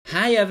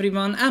Hi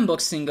everyone,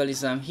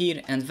 Unboxingalism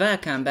here and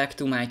welcome back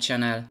to my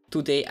channel.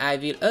 Today I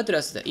will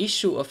address the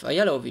issue of a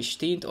yellowish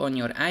tint on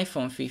your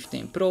iPhone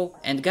 15 Pro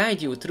and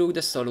guide you through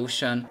the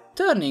solution,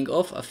 turning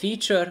off a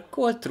feature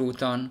called True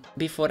Tone.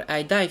 Before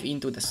I dive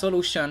into the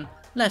solution,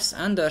 let's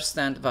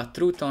understand what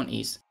True Tone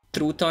is.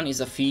 True Tone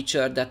is a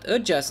feature that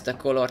adjusts the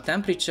color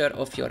temperature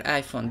of your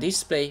iPhone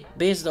display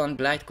based on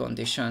light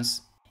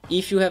conditions.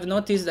 If you have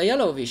noticed a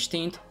yellowish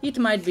tint, it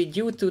might be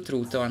due to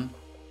True Tone.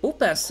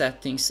 Open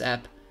Settings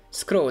app,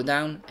 scroll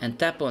down and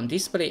tap on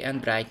Display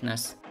and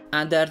Brightness.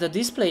 Under the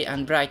Display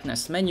and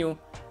Brightness menu,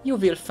 you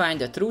will find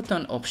the True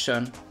Tone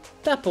option.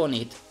 Tap on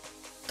it.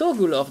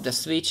 Toggle off the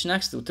switch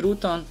next to True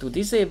Tone to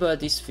disable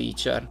this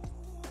feature.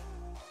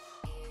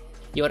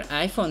 Your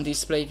iPhone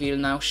display will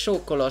now show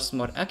colors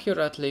more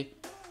accurately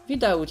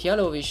without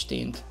yellowish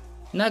tint.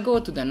 Now go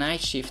to the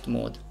Night Shift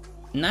mode.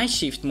 Night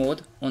Shift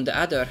mode, on the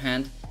other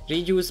hand,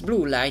 reduces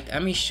blue light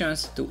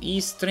emissions to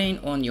ease strain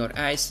on your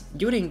eyes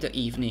during the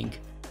evening.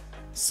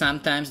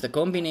 Sometimes the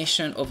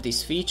combination of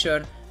this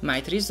feature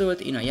might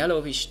result in a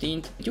yellowish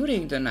tint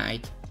during the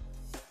night.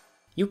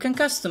 You can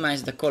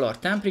customize the color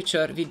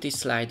temperature with this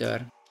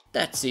slider.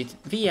 That's it,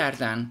 we are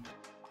done.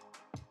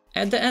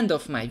 At the end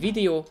of my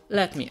video,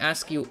 let me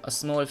ask you a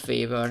small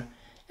favor.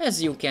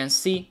 As you can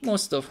see,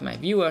 most of my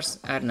viewers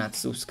are not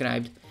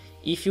subscribed.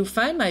 If you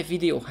find my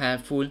video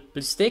helpful,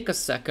 please take a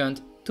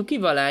second to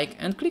give a like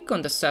and click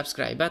on the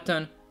subscribe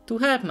button to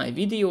help my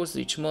videos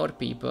reach more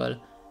people.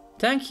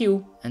 Thank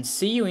you and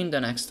see you in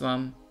the next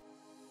one.